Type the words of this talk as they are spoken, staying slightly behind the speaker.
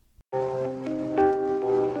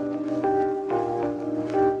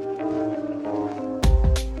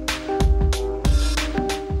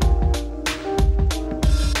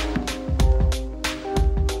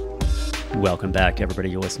Welcome back,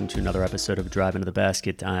 everybody. You're listening to another episode of Drive Into the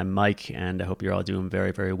Basket. I'm Mike, and I hope you're all doing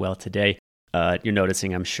very, very well today. You're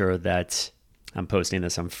noticing, I'm sure, that I'm posting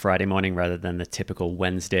this on Friday morning rather than the typical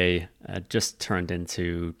Wednesday. Just turned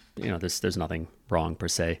into, there's nothing wrong per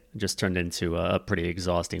se. It just turned into a pretty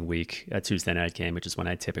exhausting week. A Tuesday night game, which is when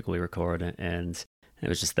I typically record, and it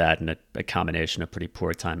was just that and a combination of pretty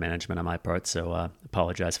poor time management on my part. So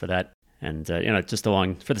apologize for that. And, just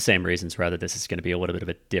along for the same reasons, rather, this is going to be a little bit of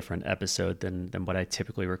a different episode than what I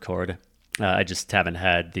typically record. I just haven't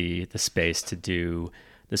had the space to do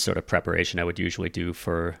the sort of preparation I would usually do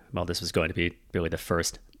for, well, this was going to be really the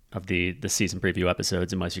first of the season preview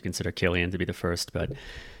episodes, unless you consider Killian to be the first. But,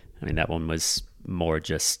 I mean, that one was more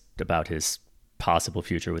just about his possible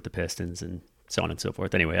future with the Pistons and so on and so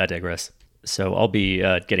forth. Anyway, I digress. So I'll be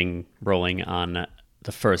getting rolling on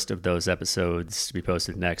the first of those episodes to be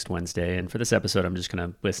posted next Wednesday. And for this episode, I'm just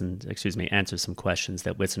going to answer some questions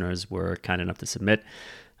that listeners were kind enough to submit,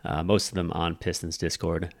 most of them on Pistons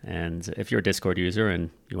Discord. And if you're a Discord user and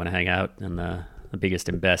you want to hang out in the biggest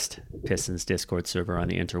and best Pistons Discord server on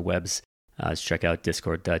the interwebs, just check out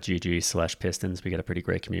discord.gg/Pistons. We got a pretty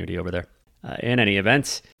great community over there. In any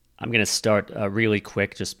event, I'm going to start really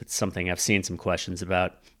quick, just with something I've seen some questions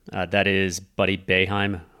about. That is Buddy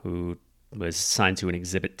Boeheim, who was signed to an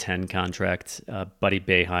Exhibit 10 contract. Buddy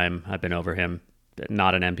Boeheim, I've been over him,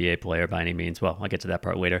 not an NBA player by any means. Well, I'll get to that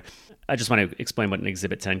part later. I just want to explain what an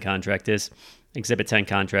Exhibit 10 contract is. Exhibit 10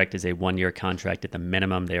 contract is a one-year contract at the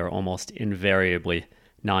minimum. They are almost invariably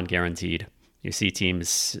non-guaranteed. You see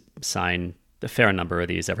teams sign a fair number of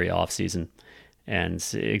these every offseason, and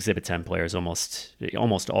Exhibit 10 players almost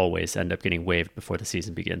always end up getting waived before the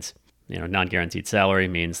season begins. Non-guaranteed salary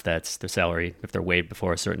means that the salary, if they're waived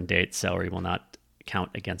before a certain date, salary will not count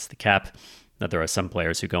against the cap. Now, there are some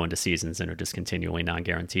players who go into seasons and are just continually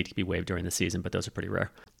non-guaranteed to be waived during the season, but those are pretty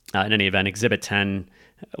rare. In any event, Exhibit 10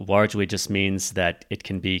 largely just means that it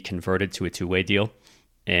can be converted to a two-way deal,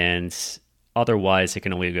 and otherwise it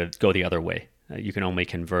can only go the other way. You can only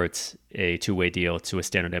convert a two-way deal to a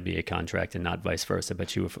standard NBA contract and not vice versa.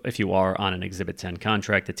 But if you are on an Exhibit 10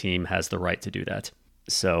 contract, the team has the right to do that.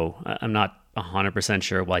 So I'm not 100%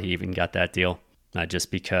 sure why he even got that deal, just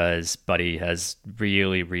because Buddy has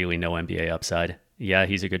really, really no NBA upside. Yeah,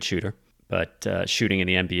 he's a good shooter, but shooting in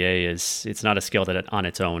the NBA it's not a skill that on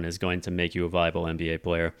its own is going to make you a viable NBA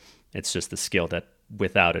player. It's just the skill that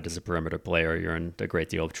without it as a perimeter player, you're in a great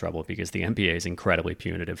deal of trouble because the NBA is incredibly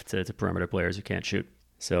punitive to perimeter players who can't shoot.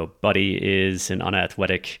 So Buddy is an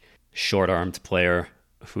unathletic, short-armed player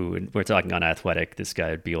who, we're talking unathletic, this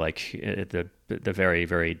guy would be like at the very,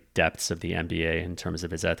 very depths of the NBA in terms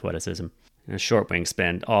of his athleticism. A short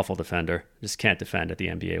wingspan, awful defender, just can't defend at the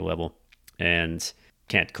NBA level, and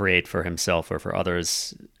can't create for himself or for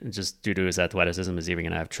others. Just due to his athleticism, is even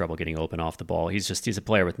going to have trouble getting open off the ball. He's a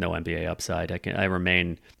player with no NBA upside. I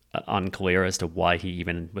remain unclear as to why he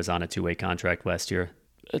even was on a two-way contract last year.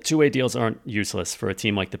 Two-way deals aren't useless for a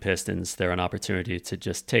team like the Pistons. They're an opportunity to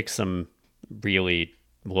just take some really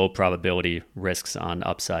low probability risks on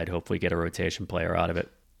upside, hopefully get a rotation player out of it.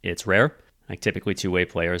 It's rare. Like typically two-way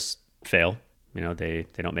players fail. They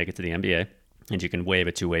don't make it to the NBA, and you can waive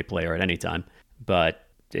a two-way player at any time, but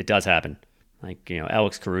it does happen. Like,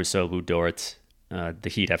 Alex Caruso, Lou Dort, the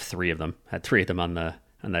Heat had three of them on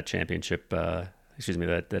that championship, that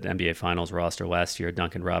NBA Finals roster last year: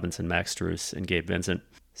 Duncan Robinson, Max Strus, and Gabe Vincent.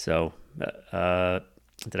 So,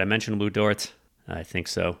 did I mention Lou Dort? I think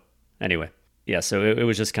so. Anyway. Yeah, so it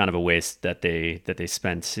was just kind of a waste that they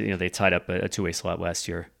spent. They tied up a two-way slot last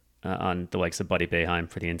year on the likes of Buddy Boeheim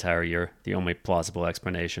for the entire year. The only plausible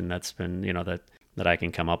explanation that's been, that I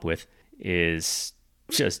can come up with is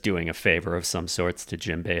just doing a favor of some sorts to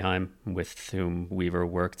Jim Boeheim, with whom Weaver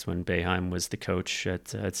worked when Boeheim was the coach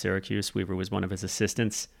at Syracuse. Weaver was one of his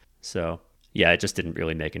assistants. So, yeah, it just didn't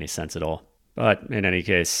really make any sense at all. But in any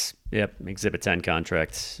case, yep, Exhibit 10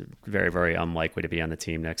 contract, very, very unlikely to be on the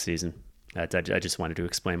team next season. I just wanted to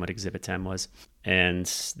explain what Exhibit 10 was. And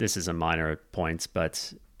this is a minor point,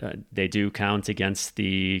 but they do count against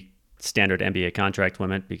the standard NBA contract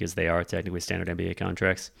limit because they are technically standard NBA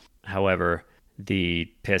contracts. However, the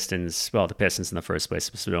Pistons in the first place,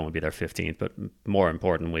 this would only be their 15th, but more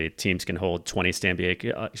importantly, teams can hold up to 20 standard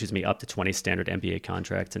NBA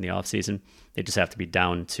contracts in the offseason. They just have to be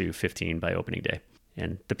down to 15 by opening day.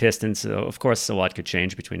 And the Pistons, of course, a lot could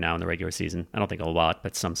change between now and the regular season. I don't think a lot,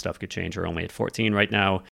 but some stuff could change. We're only at 14 right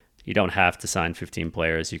now. You don't have to sign 15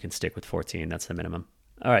 players. You can stick with 14. That's the minimum.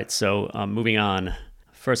 All right, so moving on.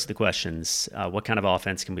 First of the questions, what kind of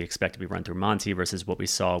offense can we expect to be run through Monty versus what we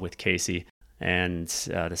saw with Casey? And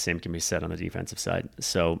the same can be said on the defensive side.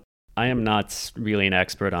 So I am not really an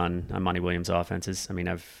expert on Monty Williams' offenses. I mean,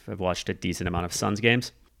 I've watched a decent amount of Suns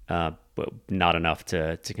games, but not enough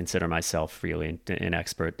to consider myself really an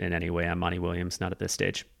expert in any way on Monty Williams. Not at this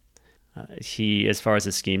stage. As far as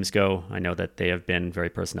his schemes go, I know that they have been very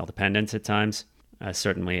personnel dependent at times.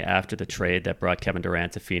 Certainly after the trade that brought Kevin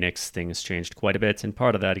Durant to Phoenix, things changed quite a bit. And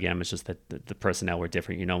part of that, again, was just that the personnel were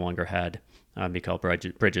different. You no longer had Mikal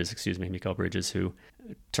Bridges, who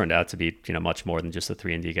turned out to be much more than just the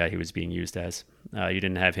 3-and-D guy he was being used as. You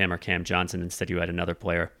didn't have him or Cam Johnson. Instead, you had another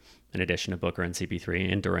player, in addition to Booker and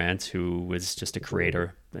CP3, and Durant, who was just a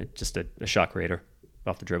creator, just a shot creator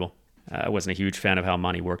off the dribble. I wasn't a huge fan of how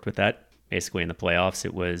Monty worked with that. Basically, in the playoffs,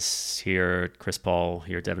 it was here Chris Paul,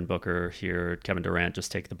 here Devin Booker, here Kevin Durant, just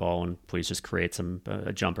take the ball and please just create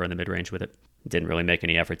a jumper in the mid-range with it. Didn't really make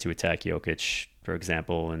any effort to attack Jokic, for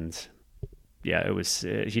example, and yeah,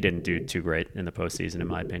 he didn't do too great in the postseason, in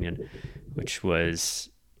my opinion, which was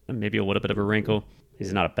maybe a little bit of a wrinkle.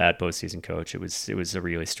 He's not a bad postseason coach. It was a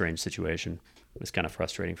really strange situation. It was kind of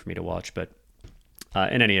frustrating for me to watch, but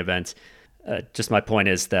in any event, just my point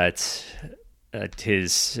is that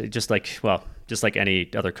just like any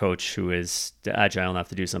other coach who is agile enough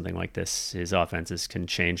to do something like this, his offenses can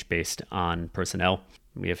change based on personnel.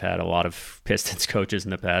 We have had a lot of Pistons coaches in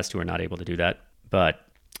the past who are not able to do that. But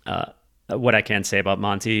what I can say about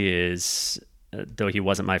Monty is, though he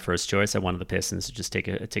wasn't my first choice, I wanted the Pistons to just take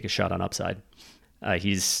a shot on upside.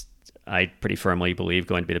 He's, I pretty firmly believe,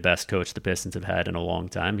 going to be the best coach the Pistons have had in a long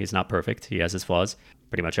time. He's not perfect. He has his flaws.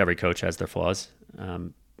 Pretty much every coach has their flaws.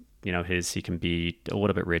 He can be a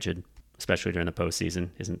little bit rigid, especially during the postseason.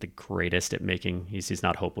 Isn't the greatest at making. He's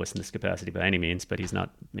not hopeless in this capacity by any means, but he's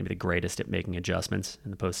not maybe the greatest at making adjustments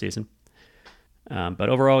in the postseason. But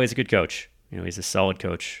overall, he's a good coach. He's a solid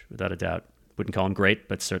coach without a doubt. Wouldn't call him great,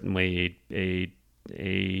 but certainly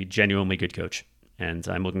a genuinely good coach. And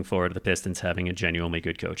I'm looking forward to the Pistons having a genuinely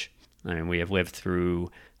good coach. I mean, we have lived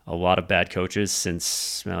through a lot of bad coaches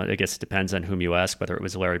since, well, I guess it depends on whom you ask, whether it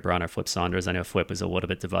was Larry Brown or Flip Saunders. I know Flip was a little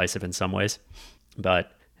bit divisive in some ways,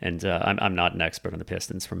 I'm not an expert on the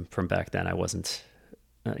Pistons from back then. I wasn't,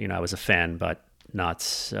 I was a fan, but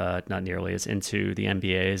not nearly as into the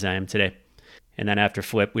NBA as I am today. And then after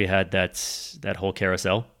Flip, we had that whole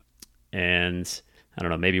carousel, and I don't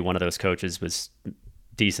know, maybe one of those coaches was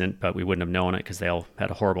decent, but we wouldn't have known it because they all had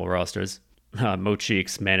horrible rosters. Mo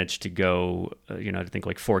Cheeks managed to go, I think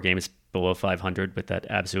like 4 games below 500 with that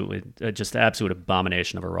absolute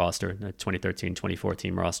abomination of a roster, the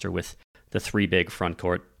 2013-2014 roster with the 3 big front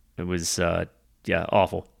court. It was,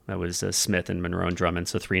 awful. That was Smith and Monroe and Drummond,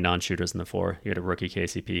 so 3 non-shooters in the 4. You had a rookie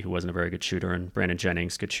KCP who wasn't a very good shooter, and Brandon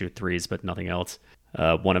Jennings could shoot 3s, but nothing else.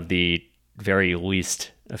 One of the very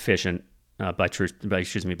least efficient by true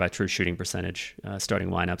shooting percentage starting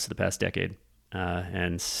lineups of the past decade. So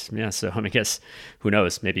I guess who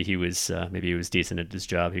knows? Maybe he was decent at his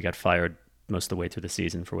job. He got fired most of the way through the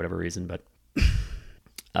season for whatever reason. But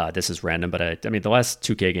this is random. But the last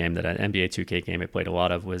 2K game NBA 2K game I played a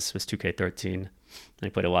lot of was 2K13. I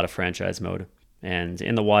played a lot of franchise mode, and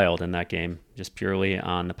in the wild in that game, just purely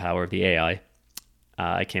on the power of the AI,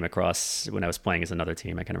 I came across when I was playing as another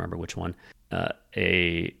team. I can't remember which one.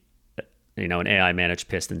 An AI managed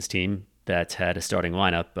Pistons team that had a starting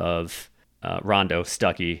lineup of Rondo,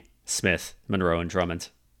 Stuckey, Smith, Monroe, and Drummond.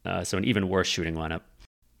 So an even worse shooting lineup.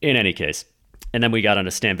 In any case. And then we got on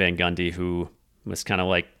to Stan Van Gundy, who was kind of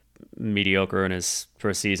like mediocre in his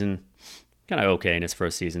first season, kind of okay in his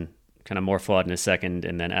first season, kind of more flawed in his second,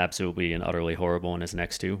 and then absolutely and utterly horrible in his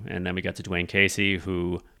next 2. And then we got to Dwayne Casey,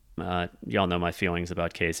 who y'all know my feelings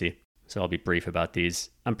about Casey, so I'll be brief about these.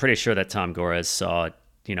 I'm pretty sure that Tom Gores saw,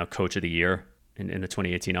 Coach of the Year in the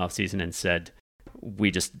 2018 offseason and said,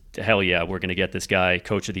 hell yeah, we're going to get this guy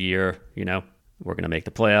Coach of the Year, we're going to make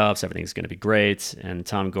the playoffs, everything's going to be great. And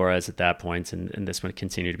Tom Gores at that point, and this would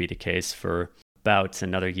continue to be the case for about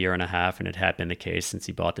another year and a half, and it had been the case since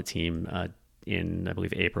he bought the team in, I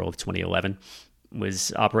believe, April of 2011,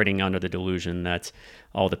 was operating under the delusion that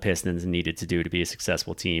all the Pistons needed to do to be a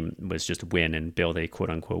successful team was just win and build a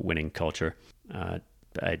quote-unquote winning culture.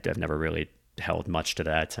 I've never really held much to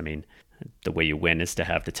that. I mean, the way you win is to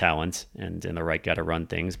have the talent and the right guy to run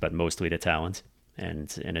things, but mostly the talent,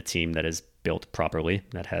 and in a team that is built properly,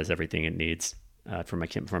 that has everything it needs from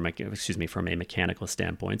a mechanical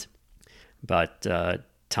standpoint. But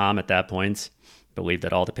Tom at that point believed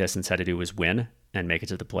that all the Pistons had to do was win and make it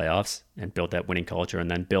to the playoffs and build that winning culture,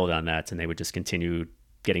 and then build on that, and they would just continue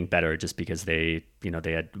getting better just because they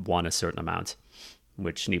had won a certain amount,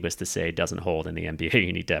 which, needless to say, doesn't hold in the NBA.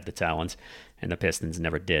 You need to have the talent, and the Pistons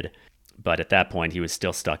never did. But at that point, he was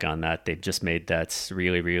still stuck on that. They'd just made that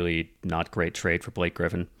really, really not great trade for Blake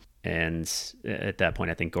Griffin. And at that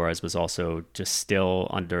point, I think Gores was also just still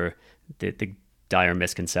under the dire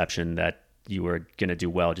misconception that you were going to do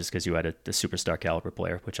well just because you had a superstar caliber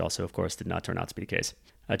player, which also, of course, did not turn out to be the case.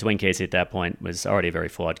 Dwayne Casey at that point was already a very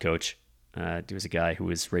flawed coach. He was a guy who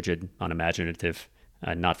was rigid, unimaginative,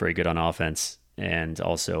 not very good on offense, and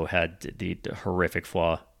also had the horrific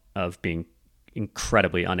flaw of being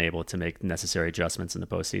incredibly unable to make necessary adjustments in the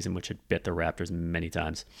postseason, which had bit the Raptors many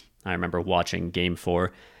times. I remember watching Game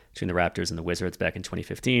 4 between the Raptors and the Wizards back in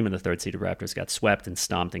 2015 when the third-seeded Raptors got swept and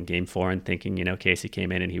stomped in Game 4 and thinking, Casey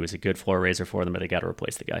came in and he was a good floor raiser for them, but they got to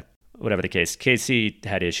replace the guy. Whatever the case, Casey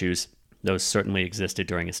had issues. Those certainly existed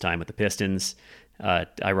during his time with the Pistons.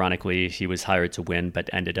 Ironically, he was hired to win, but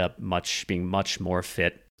ended up being much more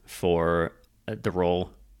fit for the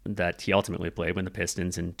role that he ultimately played when the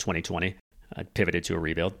Pistons in 2020 pivoted to a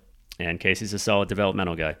rebuild. And Casey's a solid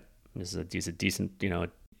developmental guy. He's a decent,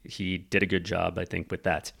 he did a good job, I think, with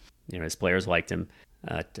that. His players liked him.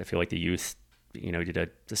 I feel like the youth, did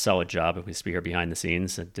a solid job, if we speak here behind the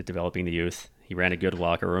scenes, at developing the youth. He ran a good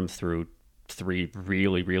locker room through 3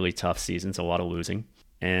 really, really tough seasons, a lot of losing.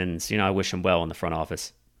 And, I wish him well in the front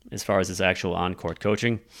office. As far as his actual on-court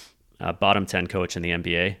coaching, bottom 10 coach in the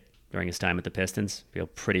NBA during his time at the Pistons. Feel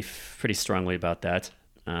pretty strongly about that.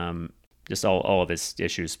 Just all of his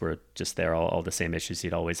issues were just there, all the same issues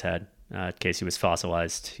he'd always had. Casey was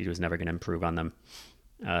fossilized. He was never going to improve on them.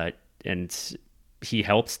 And he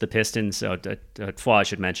helped the Pistons. A flaw I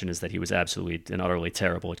should mention is that he was absolutely and utterly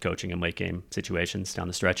terrible at coaching in late game situations down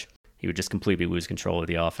the stretch. He would just completely lose control of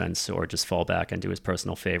the offense or just fall back into his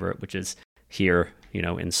personal favorite, which is here,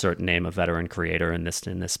 insert name of veteran creator in this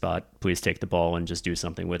spot. Please take the ball and just do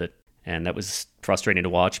something with it. And that was frustrating to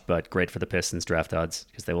watch, but great for the Pistons draft odds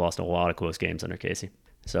because they lost a lot of close games under Casey.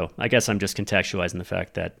 So I guess I'm just contextualizing the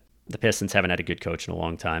fact that the Pistons haven't had a good coach in a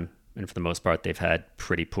long time. And for the most part, they've had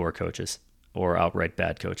pretty poor coaches or outright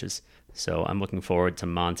bad coaches. So I'm looking forward to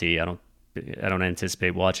Monty. I don't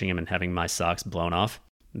anticipate watching him and having my socks blown off,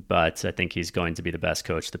 but I think he's going to be the best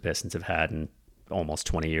coach the Pistons have had in almost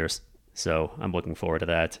 20 years. So I'm looking forward to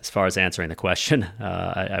that. As far as answering the question,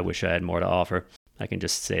 I wish I had more to offer. I can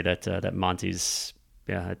just say that Monty's,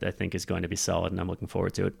 I think is going to be solid, and I'm looking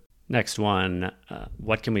forward to it. Next one,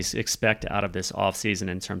 what can we expect out of this offseason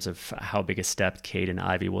in terms of how big a step Cade and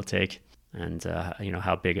Ivy will take, and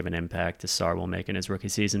how big of an impact Asar will make in his rookie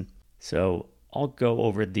season. So I'll go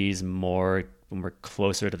over these more when we're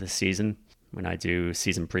closer to the season, when I do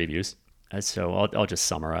season previews. So I'll just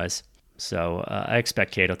summarize. So I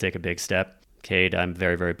expect Cade will take a big step. Cade, I'm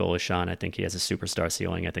very, very bullish on. I think he has a superstar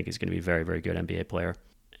ceiling. I think he's going to be a very, very good NBA player.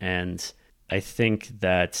 And I think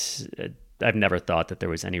that I've never thought that there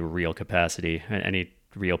was any real capacity, any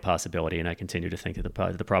real possibility, and I continue to think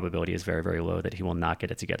that the probability is very, very low that he will not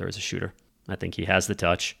get it together as a shooter. I think he has the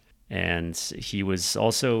touch, and he was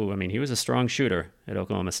also, he was a strong shooter at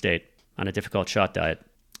Oklahoma State on a difficult shot diet.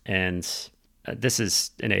 And this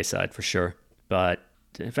is an A side for sure, but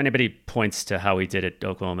if anybody points to how he did at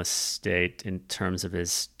Oklahoma State in terms of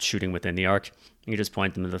his shooting within the arc, you just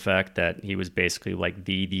point them to the fact that he was basically like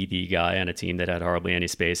the guy on a team that had hardly any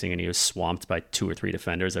spacing, and he was swamped by 2 or 3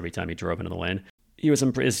 defenders every time he drove into the lane. He was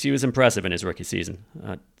impressive in his rookie season.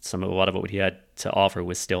 A lot of what he had to offer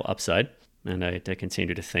was still upside, and I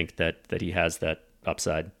continue to think that he has that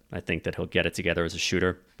upside. I think that he'll get it together as a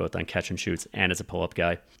shooter, both on catch and shoots and as a pull-up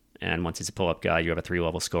guy. And once he's a pull-up guy, you have a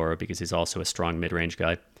 3-level scorer because he's also a strong mid-range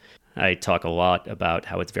guy. I talk a lot about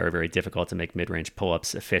how it's very, very difficult to make mid-range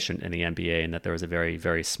pull-ups efficient in the NBA, and that there is a very,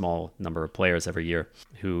 very small number of players every year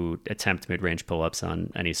who attempt mid-range pull-ups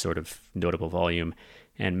on any sort of notable volume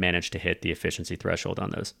and manage to hit the efficiency threshold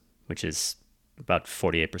on those, which is about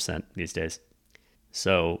 48% these days.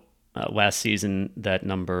 So last season, that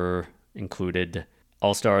number included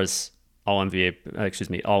all-stars, all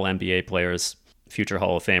NBA players, future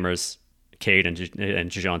Hall of Famers, Cade and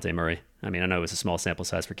DeJounte Murray. I know it was a small sample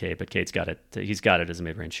size for Cade, but Cade's got it. He's got it as a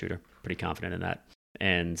mid-range shooter. Pretty confident in that.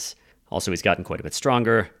 And also he's gotten quite a bit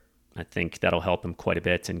stronger. I think that'll help him quite a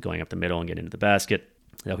bit in going up the middle and getting into the basket.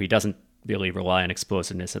 Though he doesn't really rely on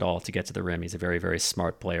explosiveness at all to get to the rim. He's a very, very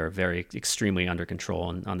smart player, very extremely under control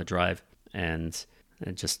on the drive, and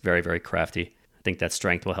just very, very crafty. I think that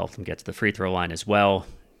strength will help him get to the free throw line as well.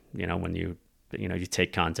 When you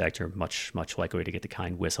take contact, you're much, much likely to get the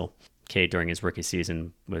kind whistle. Cade, during his rookie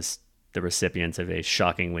season, was the recipient of a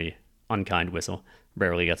shockingly unkind whistle.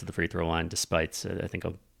 Rarely got to the free throw line, despite I think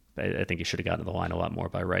he should have gotten to the line a lot more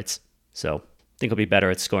by rights. So I think he'll be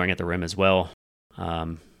better at scoring at the rim as well.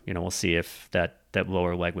 We'll see if that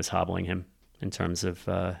lower leg was hobbling him in terms of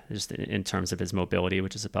his mobility,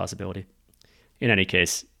 which is a possibility. In any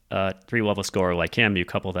case, three-level scorer like him, you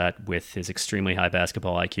couple that with his extremely high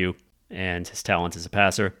basketball IQ and his talent as a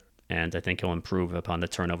passer, and I think he'll improve upon the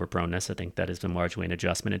turnover proneness. I think that has been largely an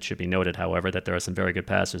adjustment. It should be noted, however, that there are some very good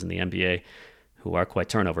passers in the NBA who are quite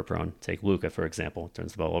turnover prone. Take Luka, for example.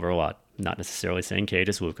 Turns the ball over a lot. Not necessarily saying Cade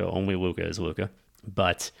is Luka. Only Luka is Luka.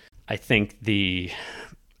 But I think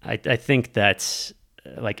I think that,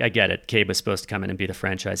 like, I get it. Cade was supposed to come in and be the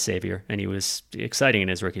franchise savior, and he was exciting in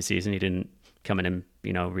his rookie season. He didn't come in and,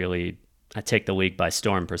 really take the league by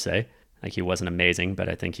storm, per se. Like, he wasn't amazing, but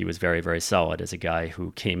I think he was very, very solid as a guy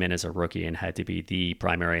who came in as a rookie and had to be the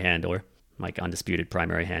primary handler, like undisputed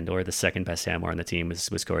primary handler. The second best handler on the team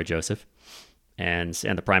was Corey Joseph, and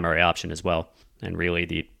the primary option as well, and really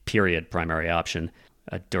the period primary option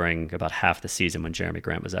during about half the season when Jeremy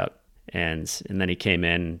Grant was out. And then he came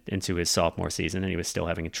into his sophomore season, and he was still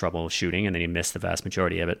having trouble shooting, and then he missed the vast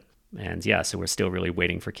majority of it. And yeah, so we're still really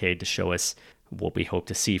waiting for Cade to show us what we hope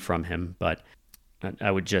to see from him. But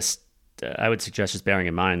I would suggest just bearing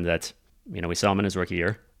in mind that, we saw him in his rookie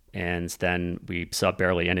year, and then we saw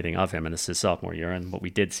barely anything of him in his sophomore year. And what we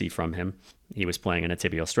did see from him, he was playing in a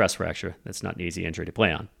tibial stress fracture. That's not an easy injury to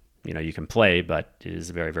play on. You can play, but it is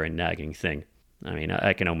a very, very nagging thing. I mean,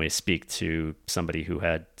 I can only speak to somebody who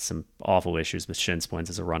had some awful issues with shin splints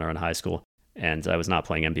as a runner in high school, and I was not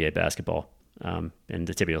playing NBA basketball. And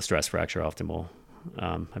the tibial stress fracture often will,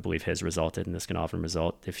 I believe, has resulted, and this can often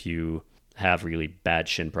result if you have really bad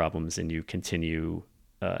shin problems and you continue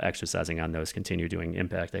exercising on those, continue doing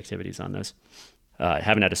impact activities on those. I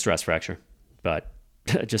haven't had a stress fracture, but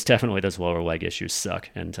just definitely those lower leg issues suck,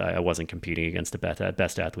 and I wasn't competing against the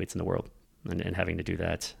best athletes in the world, and having to do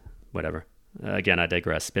that, whatever. Again, I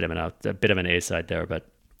digress. A bit of an A side there, but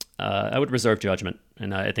I would reserve judgment,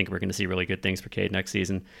 and I think we're going to see really good things for Cade next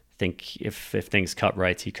season. I think if things cut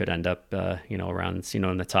right, he could end up, around,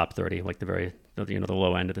 in the top 30, like the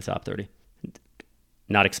low end of the top 30.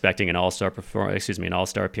 Not expecting an all-star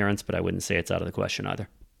appearance, but I wouldn't say it's out of the question either.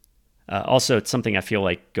 Also, it's something I feel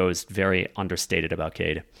like goes very understated about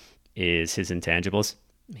Cade is his intangibles.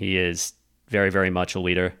 He is very, very much a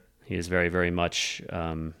leader. He is very, very much,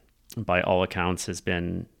 by all accounts, has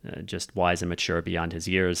been just wise and mature beyond his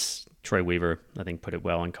years. Troy Weaver, I think, put it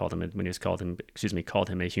well and called him a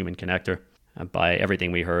human connector. By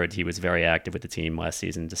everything we heard, he was very active with the team last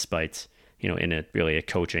season, despite, in a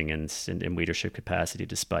coaching and leadership capacity,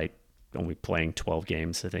 despite only playing 12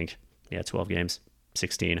 games, I think. Yeah, 12 games,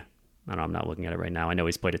 16. I don't know, I'm not looking at it right now. I know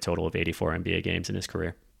he's played a total of 84 NBA games in his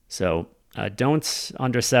career. So don't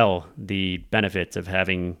undersell the benefits of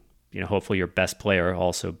having, hopefully your best player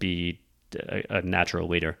also be a natural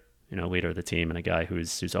leader, leader of the team, and a guy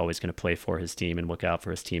who's always going to play for his team and look out for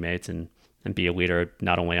his teammates and be a leader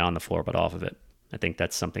not only on the floor but off of it. I think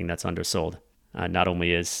that's something that's undersold. Not only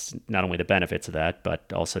the benefits of that,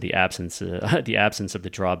 but also the absence of the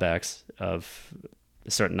drawbacks of a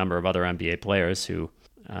certain number of other NBA players who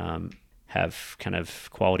have kind of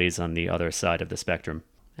qualities on the other side of the spectrum,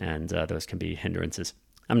 and those can be hindrances.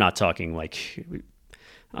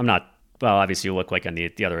 Well, obviously you look like on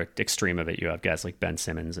the other extreme of it, you have guys like Ben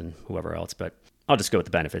Simmons and whoever else, but I'll just go with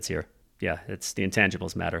the benefits here. Yeah, it's the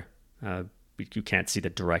intangibles matter. You can't see the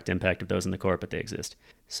direct impact of those in the court, but they exist.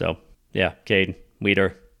 So yeah, Cade,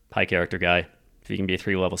 leader, high character guy. If he can be a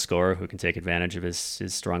 3-level scorer who can take advantage of his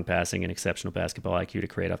strong passing and exceptional basketball IQ to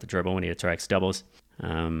create off the dribble when he attracts doubles,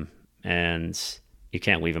 and you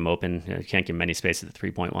can't leave him open. You can't give him any space at the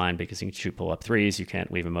 3-point line because he can shoot pull-up threes. You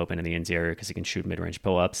can't leave him open in the interior because he can shoot mid-range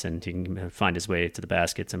pull-ups, and he can find his way to the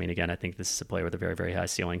baskets. I mean, again, I think this is a player with a very, very high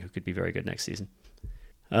ceiling who could be very good next season.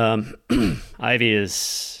 Ivy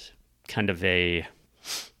is kind of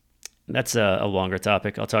that's a longer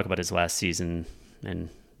topic. I'll talk about his last season and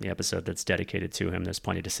the episode that's dedicated to him. There's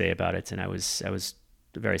plenty to say about it, and I was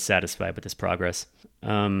very satisfied with his progress.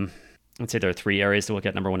 I'd say there are 3 areas to look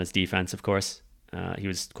at. Number 1 is defense, of course. He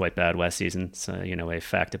was quite bad last season, so, a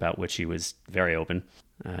fact about which he was very open.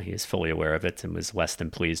 He is fully aware of it and was less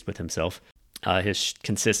than pleased with himself. His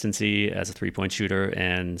consistency as a 3-point shooter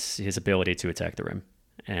and his ability to attack the rim.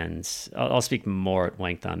 And I'll speak more at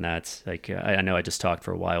length on that. Like, I know I just talked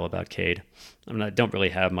for a while about Cade. I don't really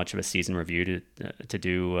have much of a season review to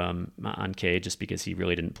do on Cade, just because he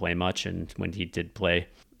really didn't play much. And when he did play,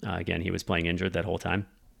 again, he was playing injured that whole time.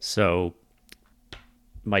 So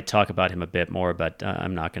might talk about him a bit more, but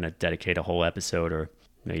I'm not going to dedicate a whole episode or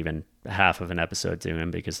even half of an episode to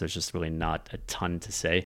him because there's just really not a ton to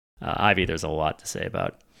say. Ivy, there's a lot to say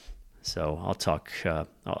about. So I'll talk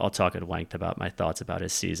at length about my thoughts about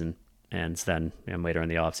his season, and then later in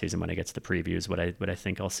the offseason when I get to the previews, what I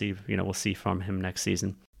think I'll see, we'll see from him next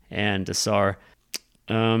season. And Asar,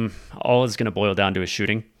 all is going to boil down to his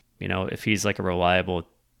shooting. if he's like a reliable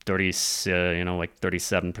 30, like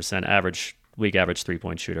 37% average, league average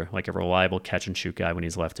 3-point shooter, like a reliable catch and shoot guy when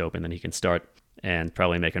he's left open, then he can start and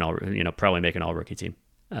probably make an all rookie team.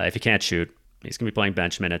 If he can't shoot, he's going to be playing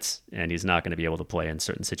bench minutes, and he's not going to be able to play in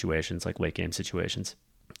certain situations, like late game situations.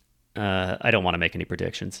 I don't want to make any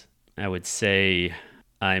predictions. I would say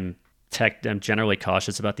I'm generally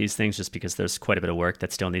cautious about these things just because there's quite a bit of work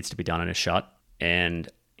that still needs to be done on his shot. And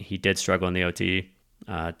he did struggle in the OT.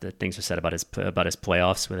 The things are said about his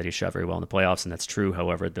playoffs, where that he shot very well in the playoffs, and that's true.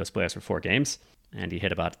 However, those playoffs were 4 games, and he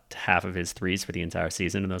hit about half of his threes for the entire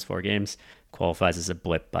season in those 4 games. Qualifies as a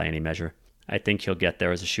blip by any measure. I think he'll get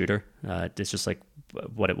there as a shooter. It's just like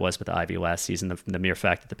what it was with Ivy last season. The mere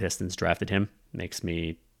fact that the Pistons drafted him makes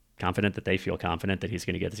me confident that they feel confident that he's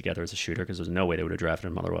going to get it together as a shooter, because there's no way they would have drafted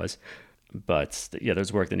him otherwise. But yeah,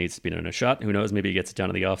 there's work that needs to be done in a shot. Who knows? Maybe he gets it done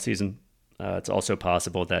in the offseason. It's also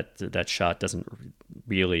possible that that shot doesn't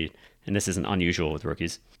really, and this isn't unusual with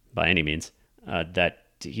rookies by any means, that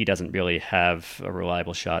he doesn't really have a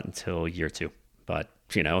reliable shot until year 2. But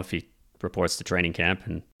if he reports to training camp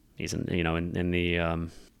and he's in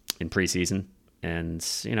preseason, and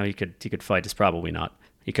he could fight. It's probably not.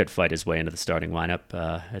 He could fight his way into the starting lineup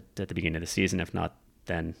at the beginning of the season. If not,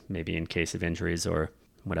 then maybe in case of injuries or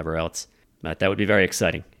whatever else. But that would be very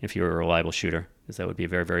exciting if you were a reliable shooter, because that would be a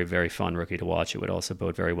very, very, very fun rookie to watch. It would also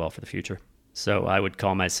bode very well for the future. So I would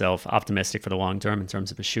call myself optimistic for the long term in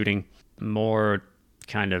terms of his shooting, more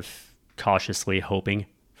kind of cautiously hoping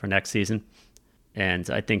for next season. And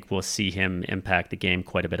I think we'll see him impact the game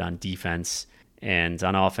quite a bit on defense. And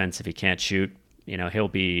on offense, if he can't shoot, he'll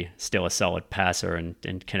be still a solid passer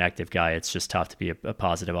and connective guy. It's just tough to be a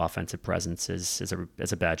positive offensive presence as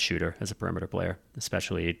a bad shooter, as a perimeter player.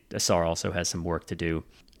 Especially, Asar also has some work to do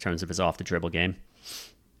in terms of his off-the-dribble game.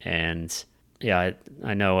 And yeah,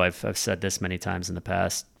 I know I've said this many times in the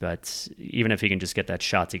past, but even if he can just get that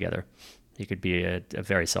shot together, he could be a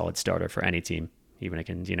very solid starter for any team, even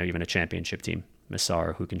a championship team.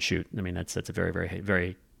 Asar, who can shoot. I mean, that's a very, very,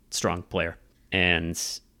 very strong player. And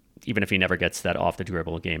even if he never gets that off the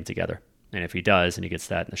dribble game together, and if he does and he gets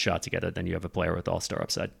that in the shot together, then you have a player with all-star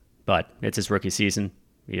upside. But it's his rookie season.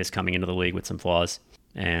 He is coming into the league with some flaws,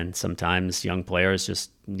 and sometimes young players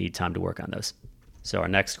just need time to work on those. So our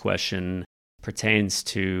next question pertains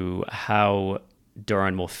to how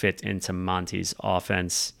Duren will fit into Monty's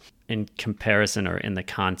offense in comparison or in the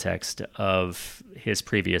context of his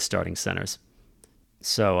previous starting centers.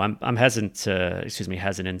 So I'm hesitant to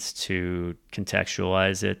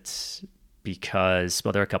contextualize it because,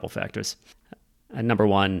 well, there are a couple factors. Number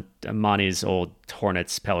one, Monty's old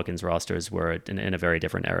Hornets Pelicans rosters were in a very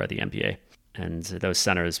different era of the NBA. And those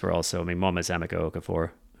centers were also, Momas Okafor,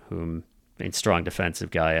 whom, strong defensive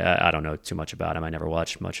guy. I don't know too much about him. I never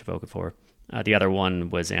watched much of Okafor. The other one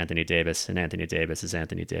was Anthony Davis, and Anthony Davis is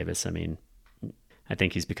Anthony Davis. I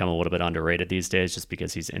think he's become a little bit underrated these days just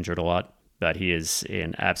because he's injured a lot. But he is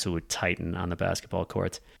an absolute titan on the basketball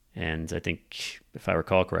court. And I think, if I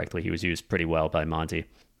recall correctly, he was used pretty well by Monty.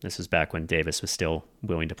 This was back when Davis was still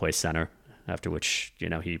willing to play center, after which,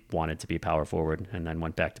 he wanted to be power forward and then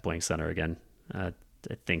went back to playing center again. I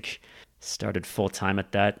think started full-time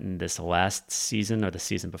at that in this last season or the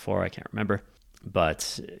season before, I can't remember.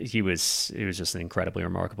 But he was just an incredibly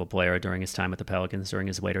remarkable player during his time with the Pelicans, during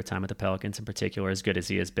his later time with the Pelicans in particular, as good as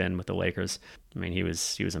he has been with the Lakers. He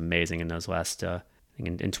was amazing in those last,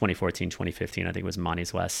 in 2014, 2015, I think it was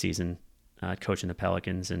Monty's last season coaching the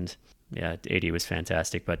Pelicans. And yeah, AD was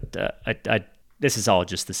fantastic. But this is all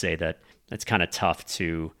just to say that it's kind of tough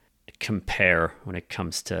to compare when it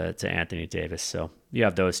comes to Anthony Davis. So you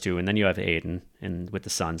have those two, and then you have Ayton, and with the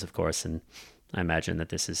Suns, of course, and I imagine that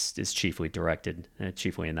this is chiefly directed,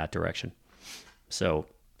 chiefly in that direction. So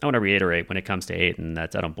I want to reiterate when it comes to Ayton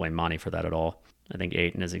that I don't blame Monty for that at all. I think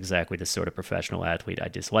Ayton is exactly the sort of professional athlete I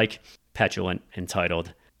dislike. Petulant,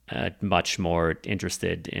 entitled, much more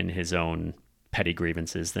interested in his own petty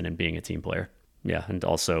grievances than in being a team player. Yeah, and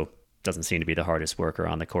also doesn't seem to be the hardest worker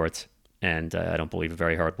on the court. And I don't believe a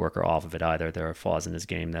very hard worker off of it either. There are flaws in his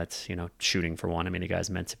game that's, shooting for one. The guy's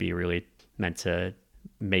meant to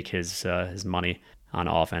make his money on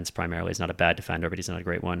offense primarily. He's not a bad defender, but he's not a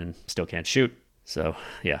great one and still can't shoot. So,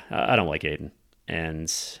 yeah, I don't like Ayton.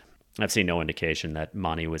 And I've seen no indication that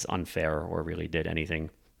Monty was unfair or really did anything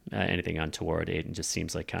untoward. Ayton just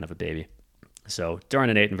seems like kind of a baby. So, Duren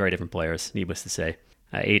and Ayton, very different players, needless to say.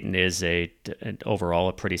 Ayton is overall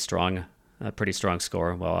a pretty strong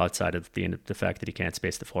scorer. Well, outside of the fact that he can't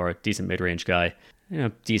space the floor, decent mid-range guy,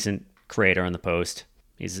 decent creator on the post.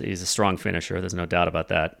 He's a strong finisher. There's no doubt about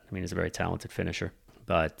that. He's a very talented finisher.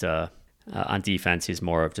 But on defense, he's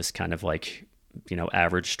more of just kind of like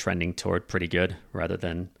average trending toward pretty good rather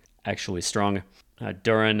than actually strong.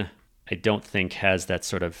 Duran, I don't think has that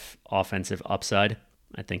sort of offensive upside.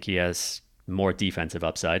 I think he has more defensive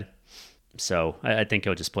upside. So I think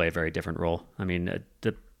he'll just play a very different role. I mean,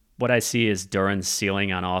 what I see is Duran's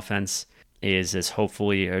ceiling on offense is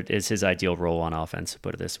his ideal role on offense,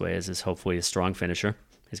 put it this way, is hopefully a strong finisher.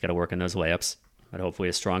 He's got to work on those layups, but hopefully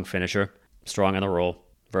a strong finisher, strong on the roll,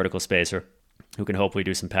 vertical spacer, who can hopefully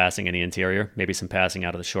do some passing in the interior, maybe some passing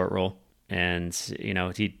out of the short roll. And,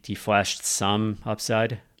 he flashed some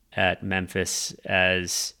upside at Memphis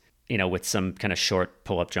as, with some kind of short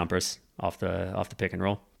pull-up jumpers off the pick and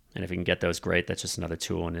roll. And if he can get those, great. That's just another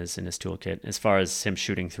tool in his toolkit. As far as him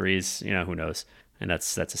shooting threes, who knows? And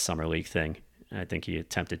that's a summer league thing. I think he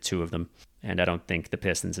attempted 2 of them. And I don't think the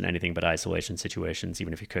Pistons in anything but isolation situations,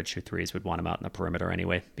 even if he could shoot threes, would want him out in the perimeter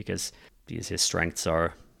anyway, because his strengths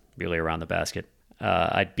are really around the basket.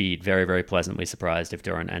 I'd be very, very pleasantly surprised if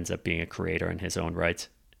Duran ends up being a creator in his own right.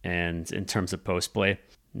 And in terms of post play,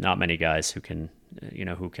 not many guys who can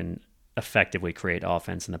effectively create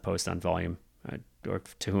offense in the post on volume, or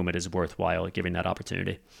to whom it is worthwhile giving that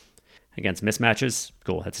opportunity. Against mismatches,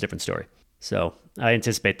 cool, that's a different story. So I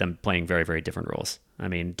anticipate them playing very, very different roles. I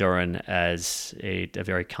mean, Duran as a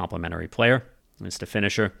very complementary player, just a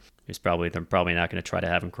finisher, they're probably not going to try to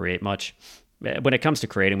have him create much. When it comes to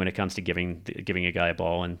creating, when it comes to giving a guy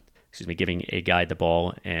giving a guy the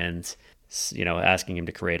ball and asking him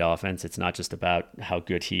to create offense, it's not just about how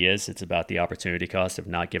good he is. It's about the opportunity cost of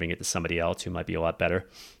not giving it to somebody else who might be a lot better,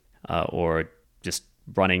 or just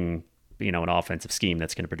running, an offensive scheme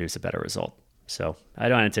that's going to produce a better result. So I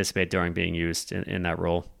don't anticipate Duran being used in that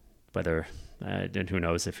role, whether, and who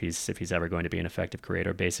knows if he's ever going to be an effective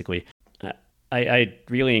creator, basically. I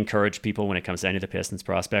really encourage people when it comes to any of the Pistons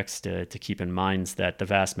prospects to keep in mind that the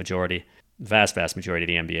vast majority of the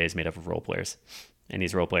NBA is made up of role players. And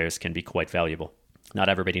these role players can be quite valuable. Not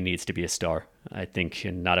everybody needs to be a star. I think,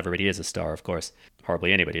 and not everybody is a star, of course.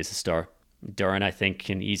 Hardly anybody is a star. Duran, I think,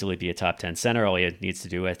 can easily be a top 10 center. All he needs to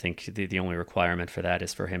do, I think, the only requirement for that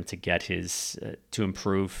is for him to get to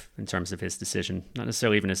improve in terms of his decision, not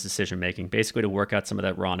necessarily even his decision making, basically to work out some of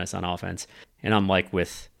that rawness on offense. And unlike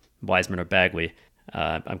with Wiseman or Bagley,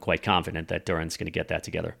 I'm quite confident that Duran's going to get that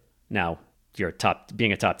together. Now,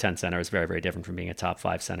 being a top 10 center is very, very different from being a top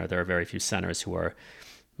 5 center. There are very few centers who are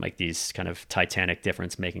like these kind of titanic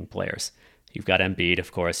difference making players. You've got Embiid,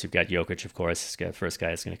 of course. You've got Jokic, of course. The first guy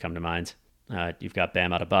that's going to come to mind. You've got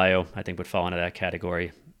Bam Adebayo, I think would fall into that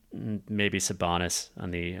category. Maybe Sabonis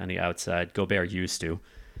on the outside. Gobert used to,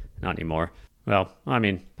 not anymore. Well, I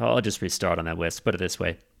mean, I'll just restart on that list. Put it this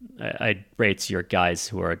way. I'd rate your guys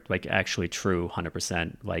who are like actually true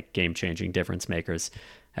 100% like game-changing difference makers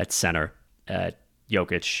at center at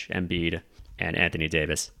Jokic, Embiid, and Anthony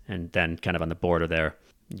Davis. And then kind of on the border there,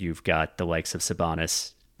 you've got the likes of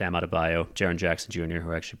Sabonis, Bam Adebayo, Jaren Jackson Jr.,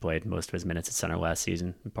 who actually played most of his minutes at center last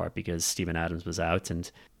season, in part because Steven Adams was out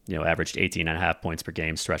and averaged 18.5 points per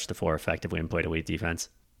game, stretched the floor effectively, and played elite defense.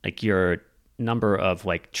 Like your number of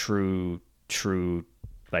like true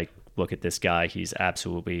like look at this guy, he's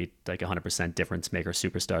absolutely like 100% difference maker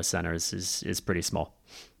superstar centers is pretty small.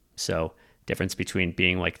 So difference between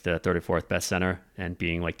being like the 34th best center and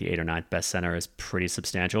being like the 8th or 9th best center is pretty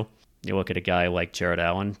substantial. You look at a guy like Jared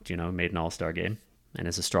Allen, made an all-star game and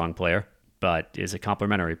is a strong player, but is a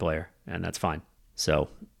complimentary player, and that's fine. So,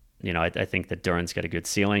 I think that Duran's got a good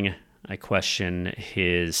ceiling. I question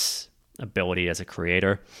his ability as a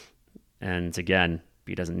creator. And again,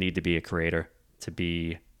 he doesn't need to be a creator to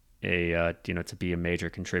be a major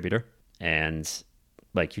contributor. And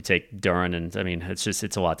like you take Duran, and I mean, it's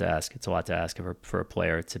a lot to ask. It's a lot to ask for a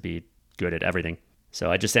player to be good at everything. So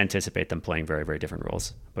I just anticipate them playing very, very different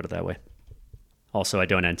roles, put it that way. Also, I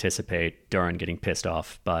don't anticipate Duran getting pissed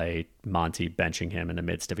off by Monty benching him in the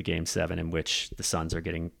midst of a Game 7 in which the Suns are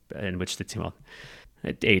Aiden,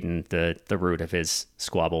 the root of his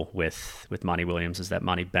squabble with Monty Williams is that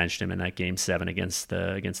Monty benched him in that Game 7 against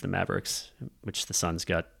the Mavericks, which the Suns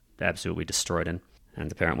got absolutely destroyed in.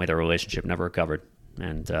 And apparently their relationship never recovered.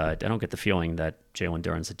 And I don't get the feeling that Jalen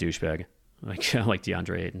Duran's a douchebag like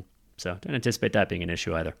DeAndre Ayton. So don't anticipate that being an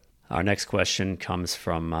issue either. Our next question comes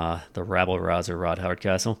from the rabble-rouser Rod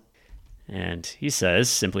Hardcastle. And he says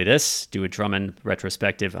simply this: do a Drummond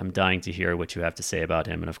retrospective. I'm dying to hear what you have to say about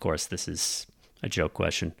him. And of course, this is a joke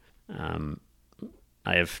question.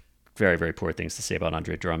 I have very, very poor things to say about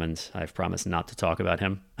Andre Drummond. I've promised not to talk about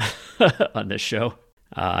him on this show.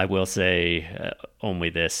 I will say only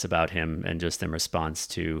this about him, and just in response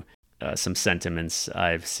to some sentiments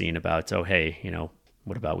I've seen about,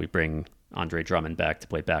 what about we bring Andre Drummond back to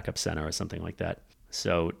play backup center or something like that.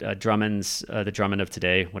 So Drummond's the Drummond of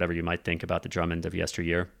today, whatever you might think about the Drummond of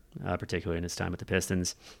yesteryear, particularly in his time with the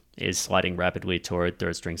Pistons, is sliding rapidly toward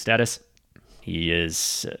third string status. He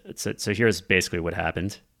is so here's basically what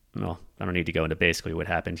happened. Well, I don't need to go into basically what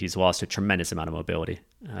happened. He's lost a tremendous amount of mobility.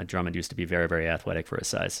 Drummond used to be very, very athletic for his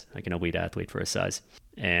size, like an elite athlete for his size.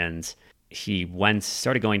 And he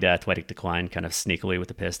started going to athletic decline kind of sneakily with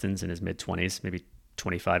the Pistons in his mid-20s, maybe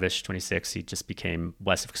 25-ish, 26. He just became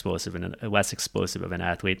less explosive of an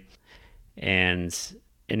athlete. And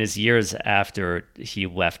in his years after he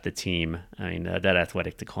left the team, I mean, that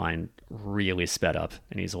athletic decline really sped up,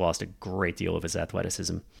 and he's lost a great deal of his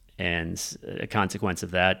athleticism. And a consequence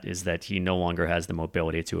of that is that he no longer has the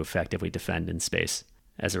mobility to effectively defend in space,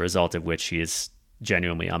 as a result of which he is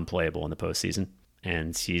genuinely unplayable in the postseason.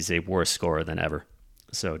 And he's a worse scorer than ever.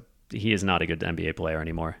 So he is not a good NBA player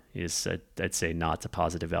anymore. He is, I'd say, not a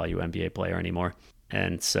positive value NBA player anymore.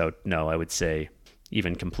 And so, no, I would say,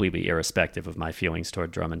 even completely irrespective of my feelings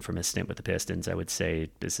toward Drummond from his stint with the Pistons, I would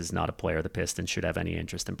say this is not a player the Pistons should have any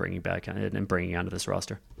interest in bringing back and bringing onto this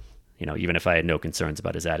roster. Even if I had no concerns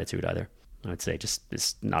about his attitude either, I would say just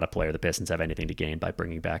is not a player the Pistons have anything to gain by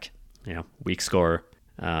bringing back. Weak scorer,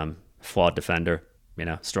 flawed defender,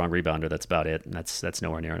 strong rebounder. That's about it, and that's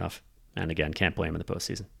nowhere near enough. And again, can't play him in the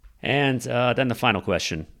postseason. And then the final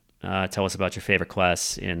question: tell us about your favorite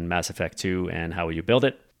class in Mass Effect 2 and how will you build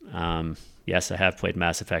it? Yes, I have played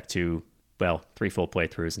Mass Effect 2. Well, 3 full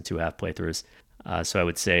playthroughs and 2 half playthroughs. So I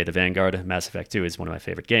would say the Vanguard, Mass Effect 2 is one of my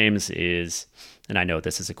favorite games, and I know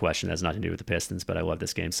this is a question that has nothing to do with the Pistons, but I love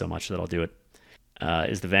this game so much that I'll do it,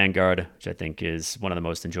 is the Vanguard, which I think is one of the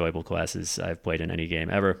most enjoyable classes I've played in any game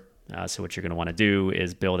ever. So what you're going to want to do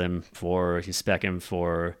is you spec him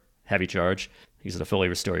for heavy charge. Use it to fully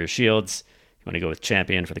restore your shields. You want to go with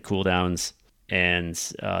Champion for the cooldowns, and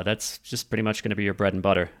that's just pretty much going to be your bread and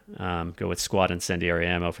butter. Go with Squad Incendiary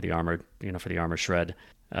Ammo for the armor shred.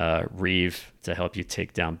 Reeve to help you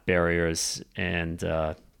take down barriers, and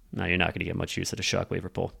now you're not going to get much use of the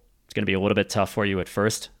Shockwaver pull. It's going to be a little bit tough for you at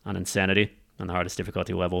first on Insanity, on the hardest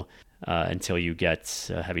difficulty level, until you get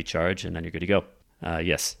heavy charge, and then you're good to go.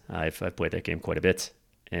 Yes, I've played that game quite a bit,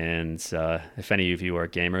 and if any of you are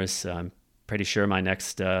gamers, I'm pretty sure my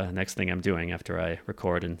next thing I'm doing after I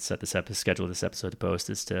record and schedule this episode to post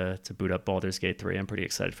is to boot up Baldur's Gate 3. I'm pretty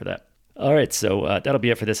excited for that. All right, so that'll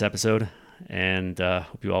be it for this episode. And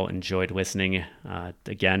hope you all enjoyed listening.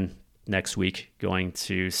 Again, next week, going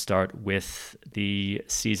to start with the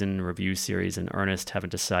season review series in earnest. Haven't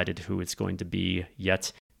decided who it's going to be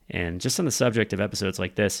yet. And just on the subject of episodes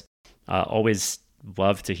like this, always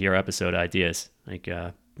love to hear episode ideas.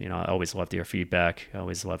 I always love to hear feedback. I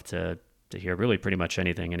always love to hear really pretty much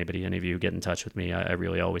anything. Any of you get in touch with me, I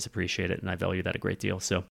really always appreciate it, and I value that a great deal.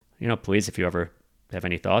 So, please, if you ever have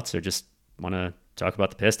any thoughts or just want to talk about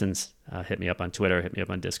the Pistons, hit me up on Twitter, hit me up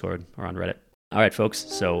on Discord, or on Reddit. All right, folks.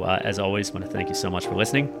 So as always, want to thank you so much for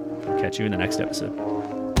listening. I'll catch you in the next episode.